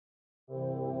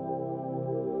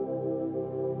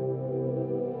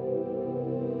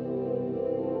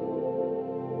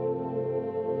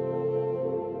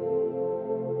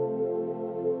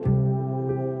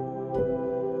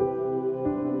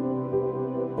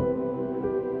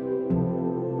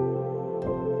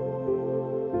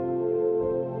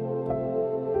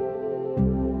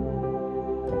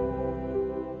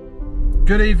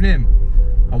Good evening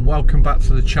and welcome back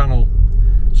to the channel.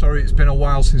 Sorry it's been a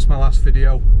while since my last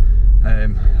video.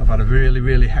 I've had a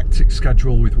really hectic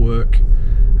schedule with work.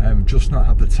 Just not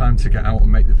had the time to get out and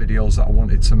make the videos that I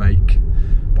wanted to make.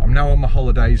 But I'm now on my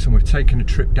holidays and we've taken a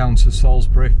trip down to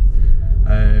Salisbury,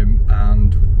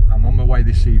 and I'm on my way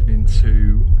this evening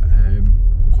to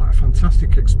quite a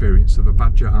fantastic experience of a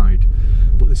badger hide.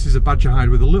 But this is a badger hide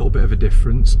with a little bit of a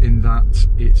difference in that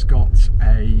it's got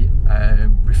a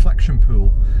reflection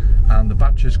pool, and the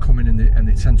badgers come in and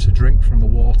they tend to drink from the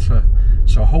water,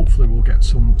 so hopefully we'll get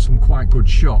some quite good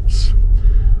shots.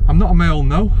 I'm not on my own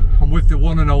though, I'm with the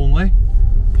one and only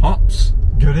Pops.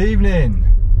 Good evening.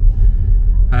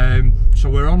 So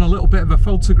we're on a little bit of a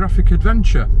photographic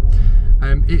adventure.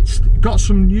 It's got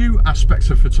some new aspects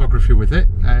of photography with it,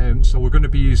 so we're going to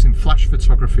be using flash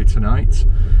photography tonight.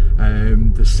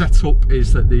 The setup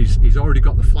is that he's already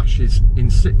got the flashes in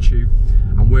situ,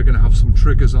 and we're going to have some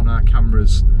triggers on our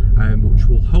cameras, which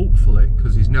will hopefully,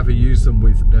 because he's never used them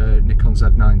with Nikon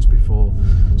Z9s before,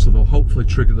 so they'll hopefully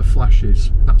trigger the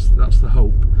flashes. That's the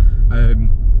hope.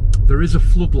 There is a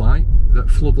floodlight that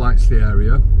floodlights the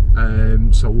area,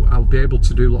 so I'll be able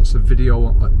to do lots of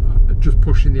video, just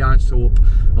pushing the ISO up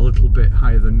a little bit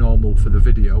higher than normal for the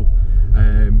video,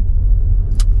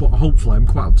 but hopefully I'm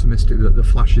quite optimistic that the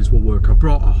flashes will work. I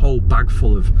brought a whole bag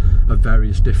full of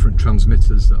various different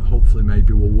transmitters that hopefully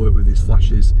maybe will work with his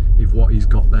flashes if what he's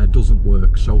got there doesn't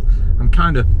work. So I'm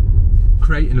kind of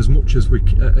creating as much as we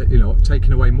you know,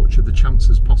 taking away much of the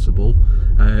chances possible,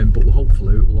 but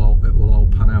hopefully it will all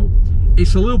pan out.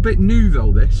 It's a little bit new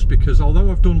though, this, because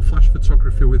although I've done flash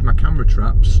photography with my camera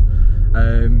traps,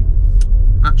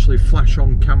 actually flash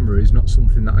on camera is not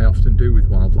something that I often do with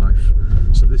wildlife,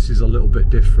 so this is a little bit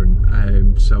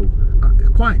different. So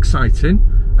quite exciting.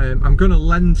 I'm going to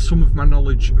lend some of my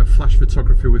knowledge of flash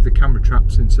photography with the camera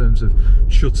traps in terms of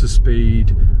shutter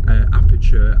speed,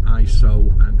 aperture,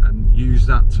 ISO, and use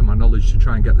that to my knowledge to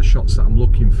try and get the shots that I'm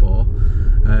looking for.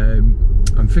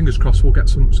 And fingers crossed we'll get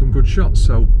some good shots.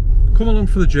 So come along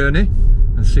for the journey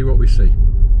and see what we see.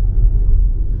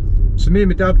 So me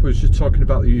and my dad was just talking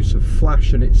about the use of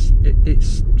flash, and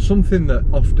it's something that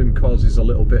often causes a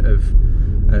little bit of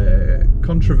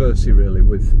controversy really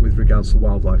with regards to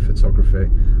wildlife photography.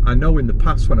 I know in the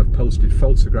past when I've posted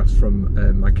photographs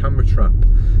from my camera trap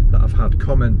that I've had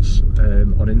comments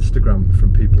on Instagram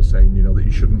from people saying, you know, that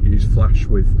you shouldn't use flash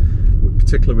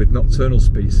particularly with nocturnal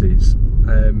species.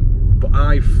 But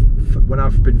when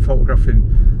I've been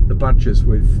photographing the badgers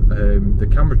with the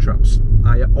camera traps,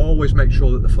 I always make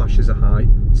sure that the flashes are high,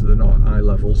 so they're not at eye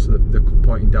level, so that they're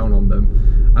pointing down on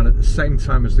them. And at the same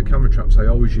time as the camera traps, I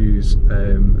always use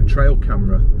a trail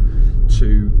camera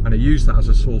and I use that as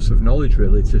a source of knowledge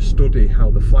really, to study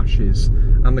how the flashes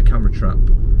and the camera trap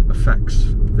affects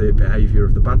the behaviour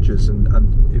of the badgers.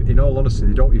 And in all honesty,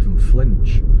 they don't even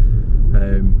flinch.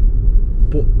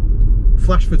 But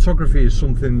flash photography is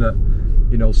something that,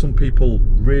 you know, some people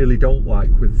really don't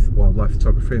like with wildlife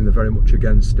photography, and they're very much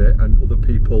against it, and other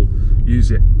people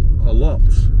use it a lot.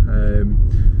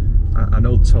 I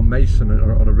know Tom Mason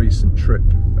on a recent trip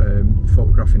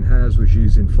photographing hares was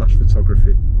using flash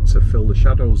photography to fill the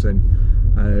shadows in,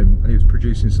 and he was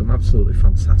producing some absolutely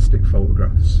fantastic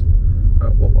photographs.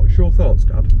 What's your thoughts,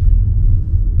 Dad?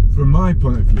 From my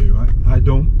point of view, I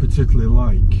don't particularly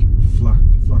like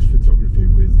flash photography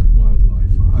with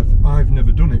wildlife. I've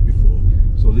never done it before,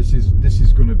 so this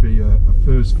is going to be a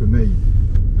first for me.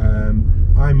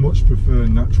 I much prefer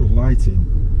natural lighting,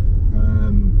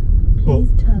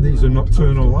 but these are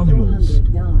nocturnal animals,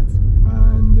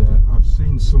 and I've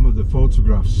seen some of the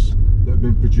photographs that have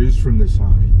been produced from this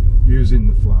hide using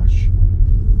the flash,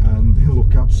 and they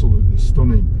look absolutely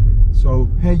stunning. So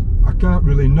hey, I can't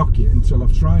really knock it until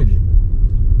I've tried it.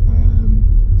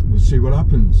 We'll see what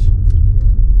happens.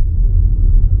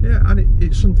 Yeah, and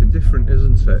it's something different,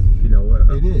 isn't it? You know,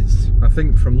 it is. I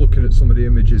think from looking at some of the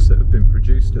images that have been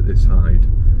produced at this hide,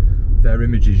 they're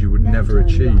images you would never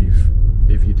achieve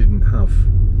if you didn't have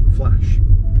flash.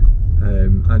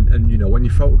 And you know, when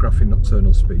you're photographing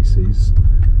nocturnal species,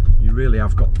 you really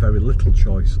have got very little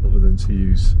choice other than to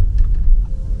use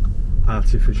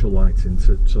artificial lighting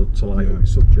to light up your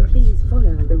subject. Please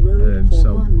follow the road for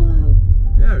so 1 mile.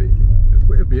 Yeah,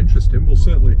 it'll be interesting. We'll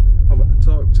certainly have a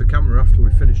talk to camera after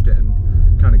we've finished it and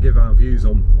kind of give our views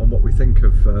on what we think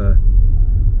of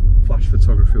flash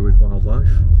photography with wildlife.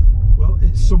 Well,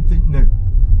 it's something new.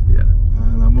 Yeah.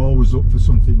 And I'm always up for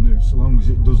something new, so long as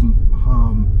it doesn't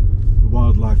harm the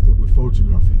wildlife that we're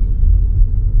photographing.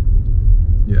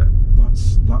 Yeah.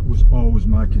 That was always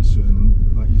my my concern,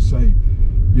 like you say,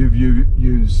 you've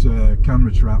used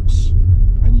camera traps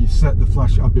and you set the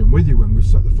flash. I've been with you when we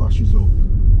set the flashes up,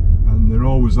 and they're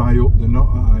always eye up, they're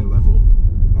not at eye level.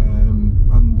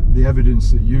 And the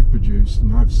evidence that you've produced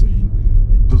and I've seen,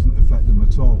 it doesn't affect them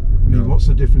at all. I mean, what's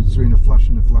the difference between a flash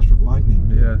and a flash of lightning?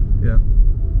 Yeah.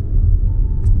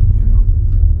 You know.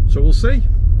 So we'll see.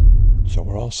 So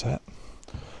we're all set.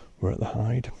 We're at the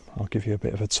hide. I'll give you a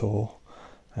bit of a tour.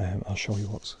 I'll show you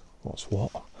what's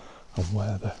what and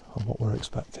what we're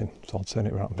expecting. So I'll turn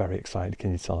it around. I'm very excited.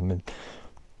 Can you tell? I'm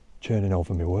churning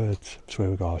over my words. So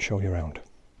here we go. I'll show you around.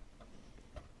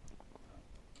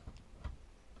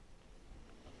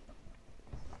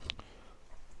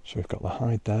 So we've got the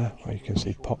hide there, where you can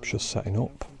see Pop's just setting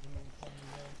up.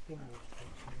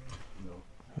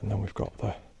 And then we've got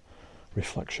the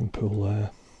reflection pool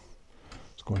there.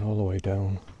 It's going all the way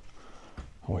down.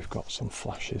 And we've got some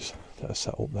flashes that are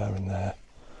set up there and there.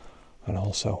 And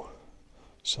also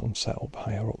some set up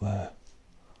higher up there.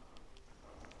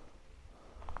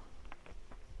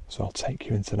 So I'll take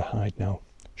you into the hide now,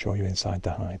 show you inside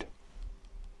the hide.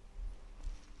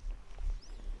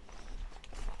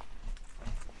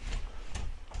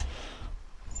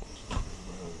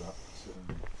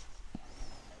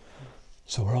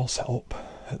 So we're all set up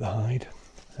at the hide.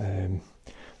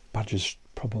 Badgers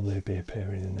probably be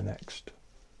appearing in the next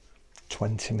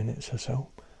 20 minutes or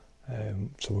so.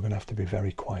 So we're going to have to be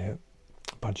very quiet.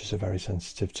 Badgers are very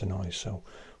sensitive to noise, so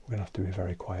we're going to have to be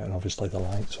very quiet. And obviously the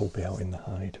lights will be out in the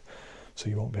hide, so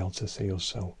you won't be able to see us.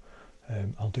 So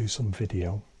I'll do some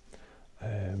video,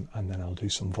 and then I'll do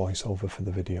some voiceover for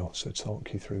the video, so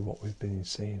talk you through what we've been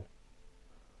seeing.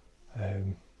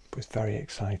 But it's very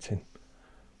exciting.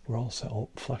 We're all set up,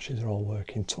 flashes are all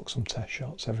working, took some test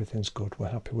shots, everything's good, we're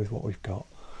happy with what we've got.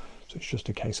 So it's just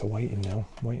a case of waiting now,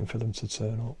 waiting for them to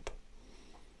turn up.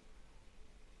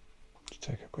 Just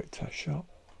take a quick test shot.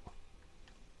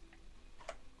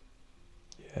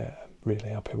 Yeah, really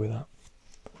happy with that.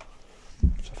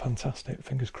 So fantastic,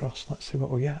 fingers crossed, let's see what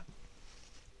we get.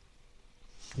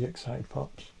 You excited,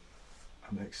 Pops?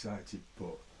 I'm excited,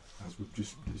 but as we've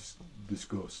just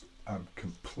discussed, I'm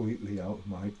completely out of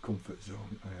my comfort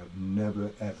zone. I have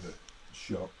never ever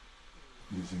shot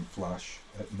using flash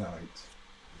at night,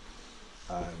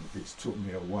 and it's took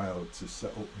me a while to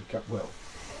set up the well,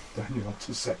 Daniel had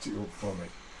to set it up for me,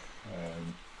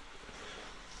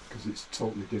 because it's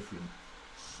totally different,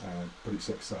 but it's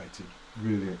exciting,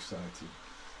 really exciting.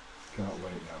 Can't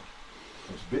wait now.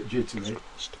 I was a bit jittery,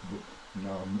 but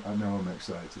now I'm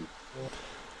excited.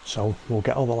 So we'll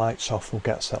get all the lights off, we'll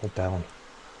get settled down,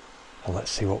 and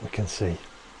let's see what we can see.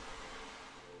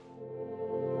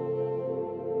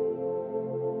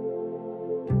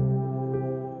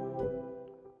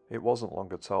 It wasn't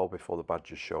long at all before the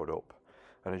badgers showed up,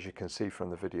 and as you can see from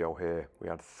the video here, we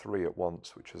had 3 at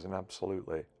once, which was an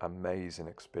absolutely amazing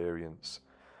experience.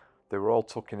 They were all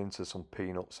tucking into some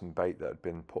peanuts and bait that had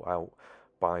been put out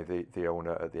by the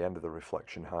owner at the end of the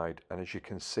reflection hide, and as you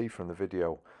can see from the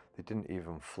video, they didn't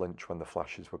even flinch when the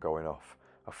flashes were going off.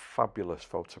 A fabulous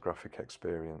photographic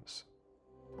experience.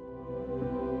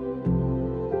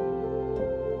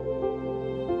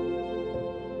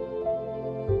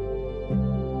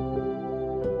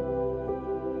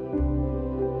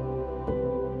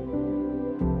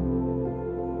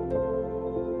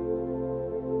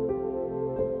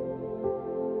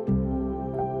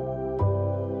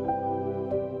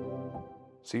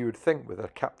 So you would think with a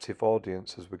captive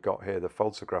audience as we got here, the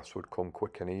photographs would come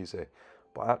quick and easy,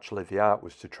 but actually the art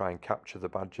was to try and capture the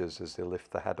badgers as they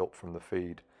lift the head up from the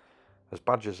feed. As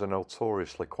badgers are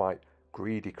notoriously quite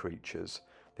greedy creatures,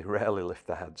 they rarely lift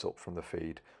their heads up from the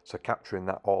feed, so capturing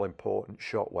that all-important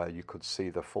shot where you could see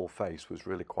the full face was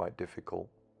really quite difficult.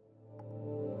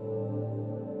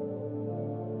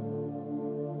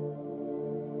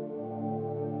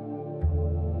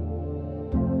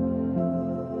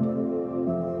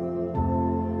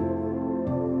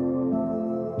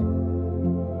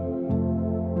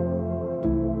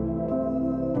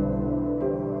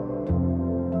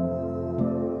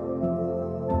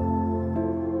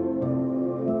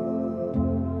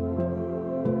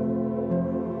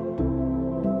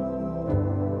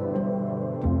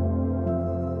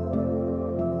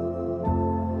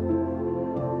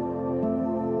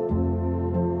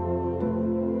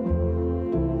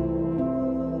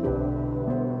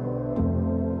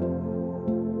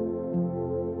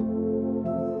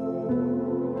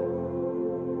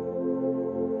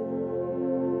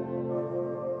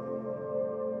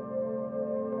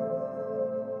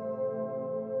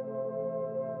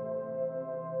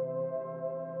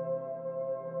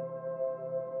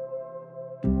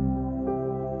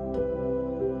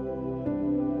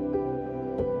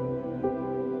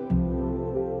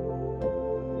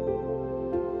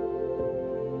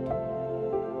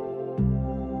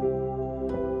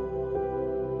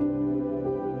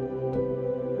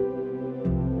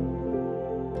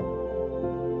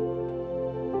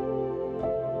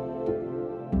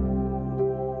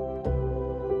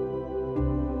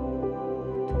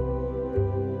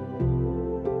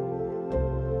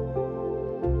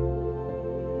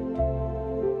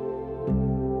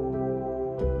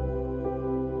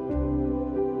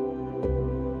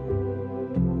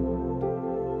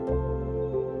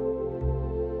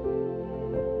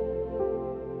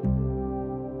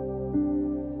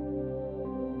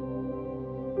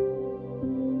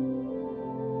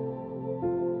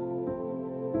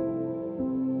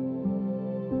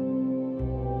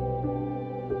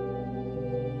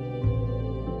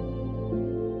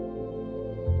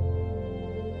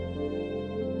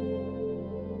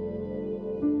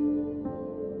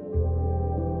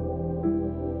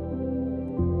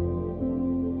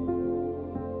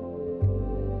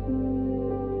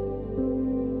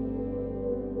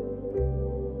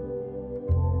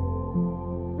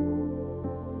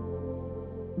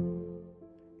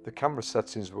 The camera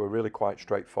settings were really quite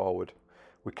straightforward.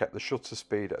 We kept the shutter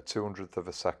speed at 200th of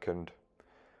a second.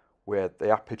 We had the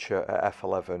aperture at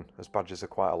f11, as badgers are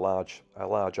quite a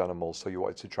large animal, so you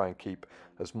wanted to try and keep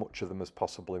as much of them as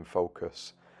possible in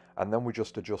focus. And then we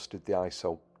just adjusted the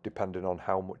ISO depending on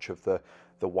how much of the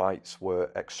whites were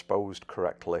exposed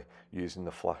correctly using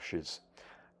the flashes.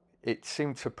 It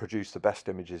seemed to produce the best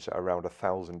images at around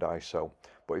 1000 ISO,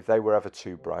 but if they were ever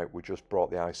too bright, we just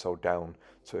brought the ISO down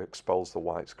to expose the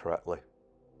whites correctly.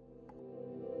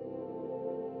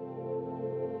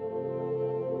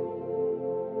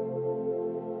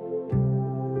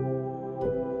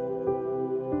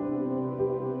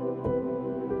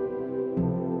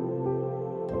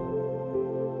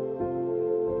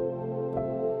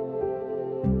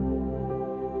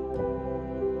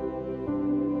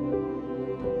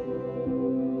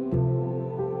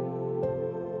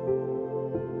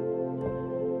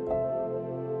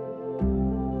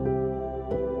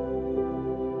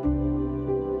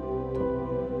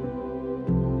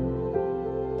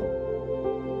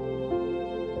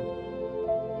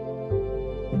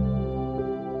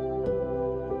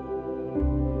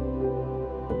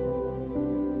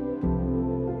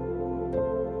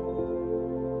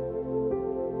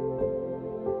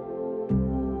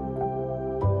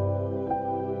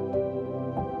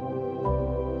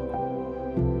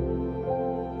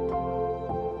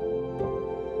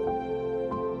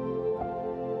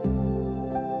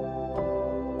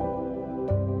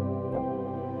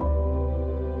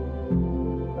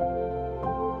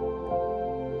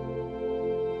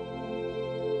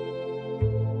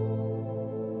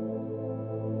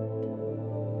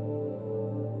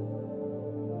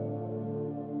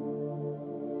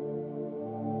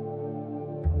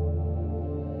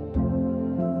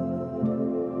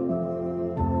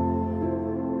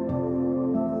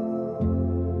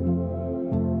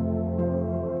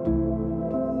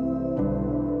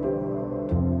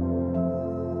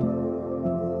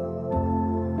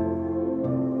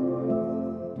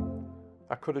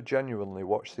 I could have genuinely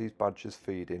watched these badgers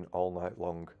feeding all night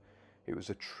long. It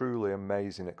was a truly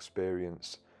amazing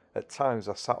experience. At times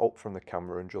I sat up from the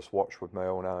camera and just watched with my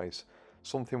own eyes,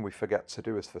 something we forget to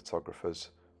do as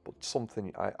photographers, but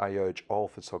something I urge all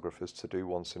photographers to do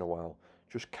once in a while.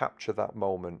 Just capture that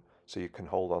moment so you can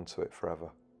hold on to it forever.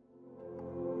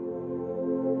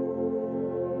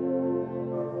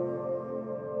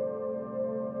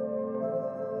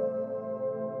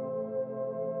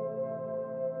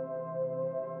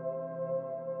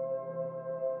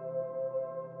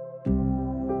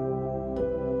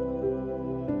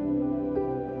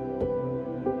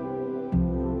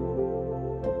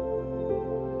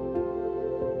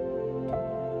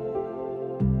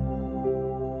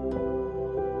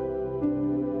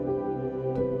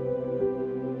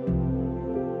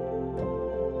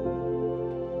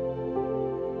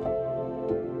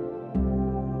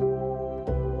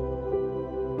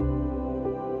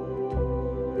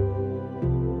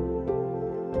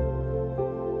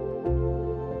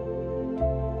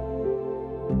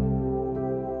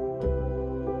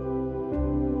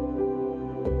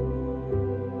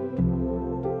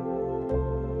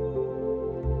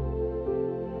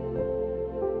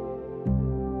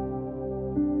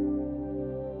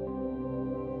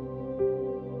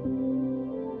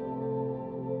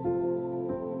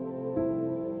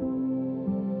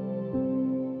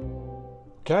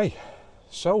 Okay,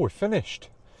 so we're finished.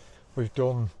 We've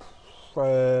done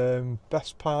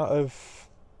best part of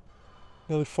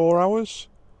nearly 4 hours.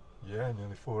 Yeah,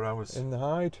 nearly 4 hours. In the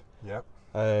hide. Yep.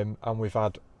 And we've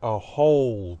had a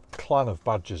whole clan of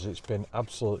badgers. It's been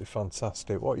absolutely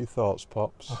fantastic. What are your thoughts,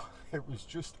 Pops? Oh, it was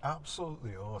just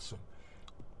absolutely awesome.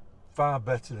 Far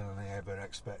better than I ever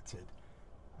expected.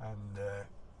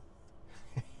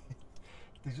 And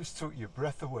they just took your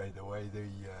breath away the way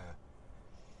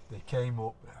they came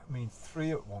up. I mean,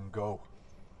 3 at one go,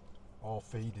 all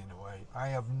feeding away. I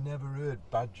have never heard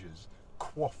badgers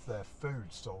quaff their food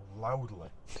so loudly.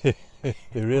 They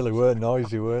really were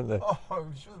noisy, weren't they? Oh, it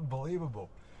was just unbelievable.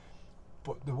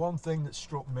 But the one thing that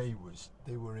struck me was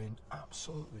they were in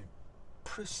absolutely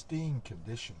pristine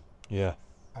condition. Yeah.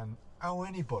 And how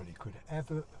anybody could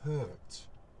ever hurt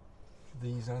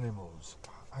these animals,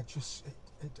 I just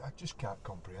can't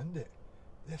comprehend it.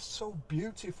 They're so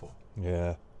beautiful.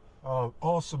 Yeah. Oh,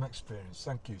 awesome experience.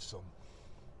 Thank you, son.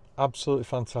 Absolutely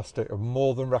fantastic. I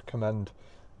more than recommend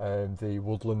the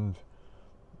Woodland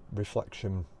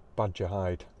Reflection Badger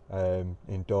Hide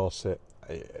in Dorset.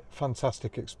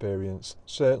 Fantastic experience.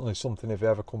 Certainly something, if you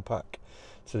ever come back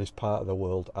to this part of the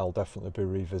world, I'll definitely be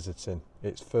revisiting.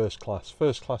 It's first class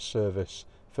service,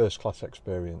 first class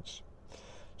experience.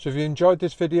 So if you enjoyed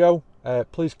this video,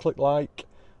 please click like,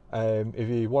 If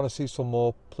you want to see some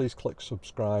more, please click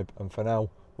subscribe, and for now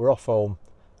we're off home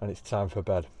and it's time for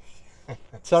bed.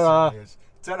 Ta-ra!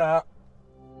 Ta-ra!